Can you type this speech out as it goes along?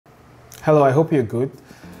Hello, I hope you're good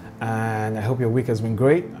and I hope your week has been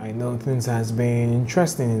great. I know things has been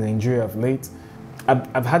interesting in Nigeria of late.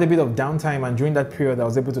 I've had a bit of downtime, and during that period I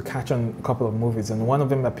was able to catch on a couple of movies, and one of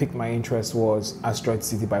them that piqued my interest was Asteroid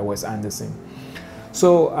City by Wes Anderson.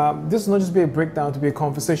 So this will not just be a breakdown, to be a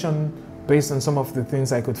conversation based on some of the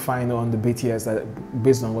things I could find on the BTS that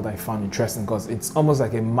based on what I found interesting, because it's almost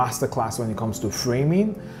like a masterclass when it comes to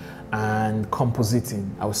framing and compositing.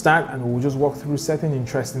 I will start and we'll just walk through certain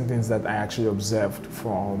interesting things that I actually observed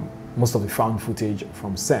from most of the found footage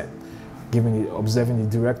from set, observing the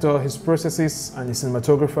director, his processes, and the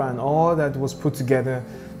cinematographer, and all that was put together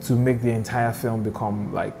to make the entire film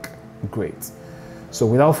become like great. So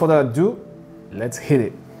without further ado, let's hit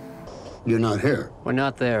it. You're not here. We're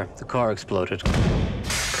not there. The car exploded.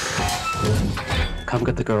 Come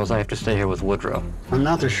get the girls. I have to stay here with Woodrow. I'm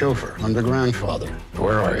not the chauffeur. I'm the grandfather.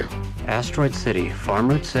 Where are you? Asteroid City, Farm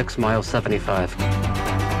Route 6, mile 75.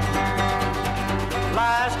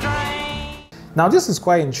 Now this is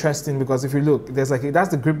quite interesting because if you look, that's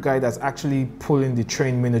the grip guy that's actually pulling the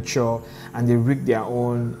train miniature, and they rig their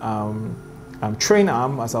own train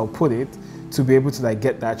arm, as I'll put it, to be able to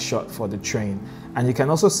get that shot for the train. And you can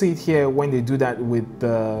also see it here when they do that with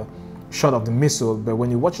the shot of the missile, but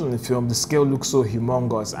when you watch it on the film, the scale looks so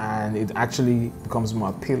humongous and it actually becomes more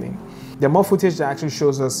appealing. There are more footage that actually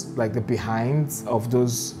shows us the behinds of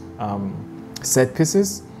those set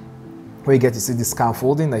pieces, where you get to see the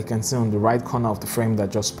scaffolding that you can see on the right corner of the frame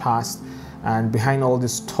that just passed, and behind all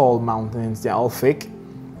these tall mountains, they're all fake,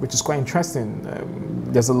 which is quite interesting.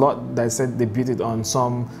 There's a lot that said they built it on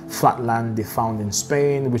some flat land they found in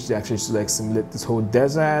Spain, which they actually to simulate this whole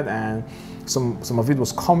desert, and some of it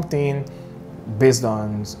was comped in based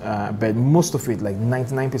on, but most of it,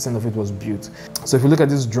 99% of it, was built. So if you look at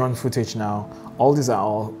this drone footage now, all these are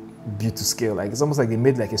all built to scale. It's almost like they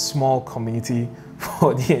made a small community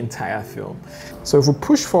for the entire film. So if we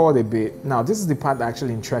push forward a bit, now this is the part that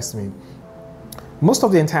actually interests me. Most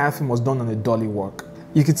of the entire film was done on a dolly work.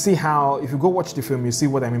 You could see how, if you go watch the film, you see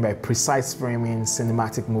what I mean by precise framing,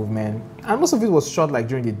 cinematic movement. And most of it was shot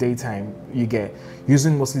during the daytime,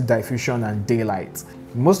 using mostly diffusion and daylight.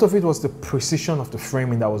 Most of it was the precision of the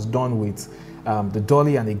framing that was done with the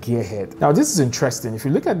dolly and the gearhead. Now this is interesting. If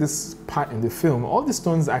you look at this part in the film, all the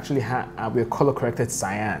stones actually were color corrected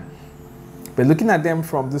cyan. But looking at them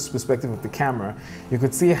from this perspective of the camera, you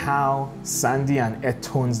could see how sandy and earth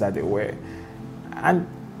tones that they were. And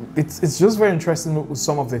it's just very interesting with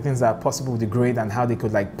some of the things that are possible with the grade, and how they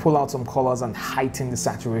could pull out some colors and heighten the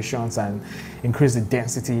saturations and increase the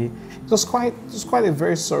density. It was quite a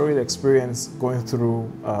very surreal experience going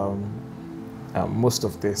through most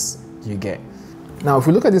of this you get. Now, if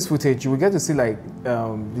we look at this footage, you will get to see the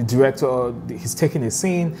director, he's taking a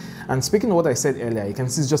scene, and speaking of what I said earlier, you can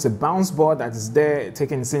see it's just a bounce board that is there,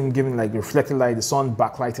 taking the scene, giving reflected light, the sun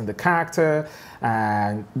backlighting the character,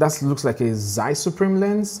 and that looks like a Zeiss Supreme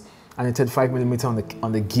lens and a 35mm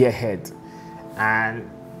on the gear head. And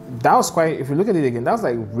that was quite, if you look at it again, that was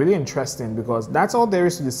really interesting, because that's all there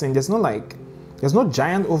is to the scene. There's no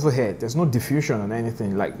giant overhead, there's no diffusion on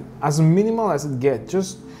anything, as minimal as it gets,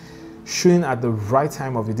 just shooting at the right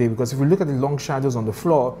time of the day. Because if you look at the long shadows on the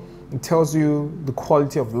floor, it tells you the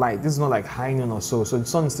quality of light. This is not high noon or so the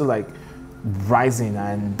sun is still rising,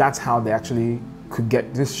 and that's how they actually could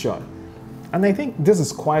get this shot. And I think this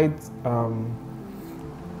is quite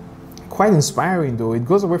inspiring, though. It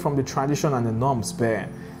goes away from the tradition and the norms, but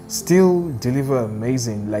still deliver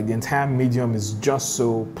amazing. The entire medium is just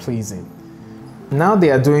so pleasing. Now they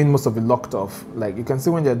are doing most of the locked off. You can see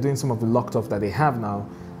when they're doing some of the locked off that they have now.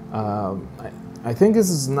 I think this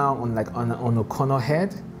is now on a corner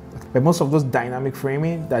head, but most of those dynamic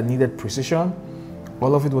framing that needed precision,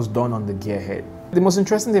 all of it was done on the gear head. The most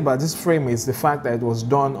interesting thing about this frame is the fact that it was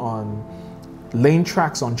done on lane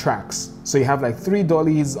tracks on tracks. So you have 3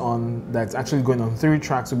 dollies that's actually going on 3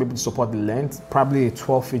 tracks to be able to support the length, probably a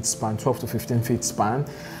 12-feet span, 12 to 15-feet span,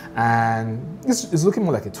 and it's looking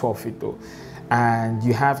more like a 12-feet though. And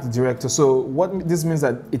you have the director. So what this means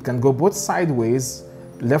that it can go both sideways,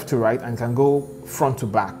 left to right, and can go front to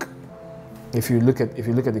back. If you look at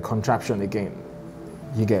the contraption again,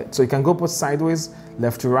 so it can go both sideways,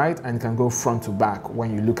 left to right, and it can go front to back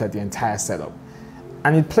when you look at the entire setup.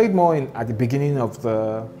 And it played more at the beginning of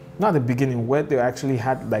not the beginning, where they actually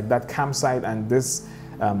had that campsite, and this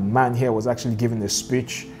man here was actually giving a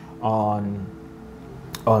speech on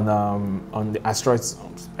the asteroids,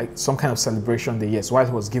 some kind of celebration day. Yes, while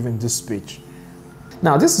he was giving this speech.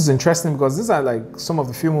 Now, this is interesting because these are like some of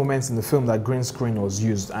the few moments in the film that green screen was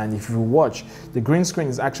used. And if you watch, the green screen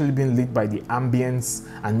is actually being lit by the ambience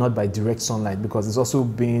and not by direct sunlight, because it's also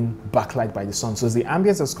being backlight by the sun. So it's the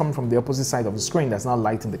ambience that's coming from the opposite side of the screen that's now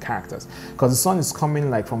lighting the characters, because the sun is coming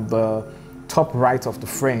like from the top right of the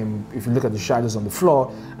frame. If you look at the shadows on the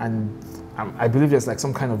floor, and I believe there's like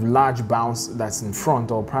some kind of large bounce that's in front,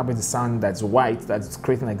 or probably the sun that's white that's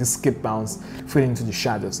creating like this skip bounce fitting into the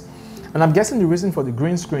shadows. And I'm guessing the reason for the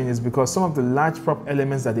green screen is because some of the large prop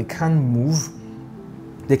elements that they can move,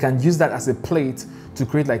 they can use that as a plate to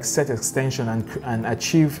create like set extension and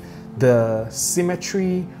achieve the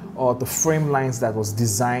symmetry or the frame lines that was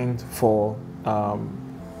designed for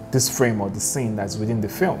this frame or the scene that's within the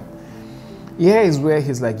film. Here is where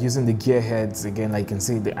he's like using the gear heads again, like you can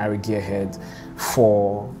see the Arri gear head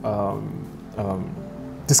for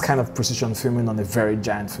this kind of precision filming on a very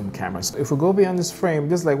giant film camera. So if we go beyond this frame,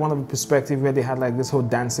 this is like one of the perspectives where they had like this whole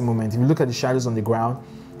dancing moment. If you look at the shadows on the ground,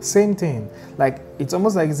 same thing. Like it's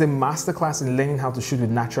almost like it's a masterclass in learning how to shoot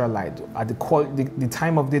with natural light at the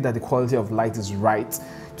time of day that the quality of light is right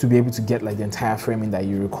to be able to get like the entire framing that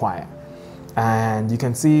you require. And you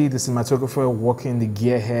can see the cinematographer working the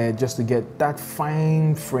gear head just to get that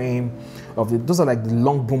fine frame of the, those are like the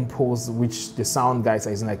long boom poles which the sound guys are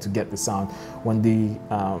using like to get the sound. When the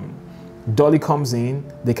dolly comes in,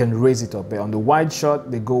 they can raise it up, but on the wide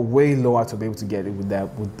shot they go way lower to be able to get it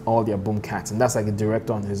with all their boom cats. And that's like a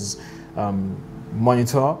director on his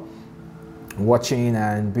monitor watching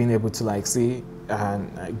and being able to like see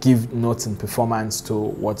and give notes and performance to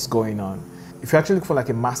what's going on. If you actually look for like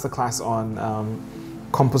a masterclass on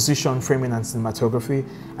composition, framing, and cinematography,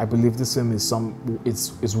 I believe this film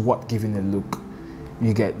is what giving a look.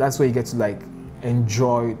 You get, that's where you get to like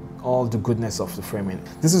enjoy all the goodness of the framing.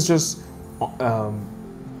 This is just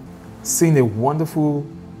seeing a wonderful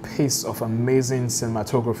piece of amazing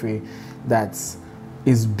cinematography that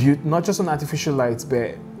is built not just on artificial lights,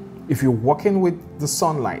 but if you're working with the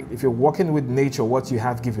sunlight, if you're working with nature, what you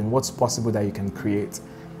have given, what's possible that you can create.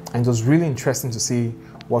 And it was really interesting to see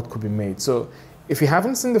what could be made. So if you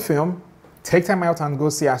haven't seen the film, take time out and go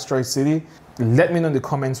see Asteroid City. Let me know in the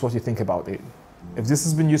comments what you think about it. If this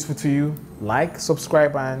has been useful to you, like,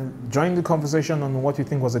 subscribe, and join the conversation on what you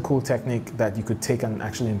think was a cool technique that you could take and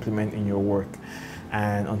actually implement in your work.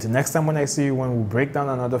 And until next time when I see you, when we break down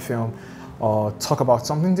another film or talk about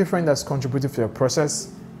something different that's contributed to your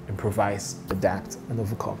process, improvise, adapt, and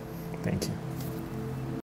overcome. Thank you.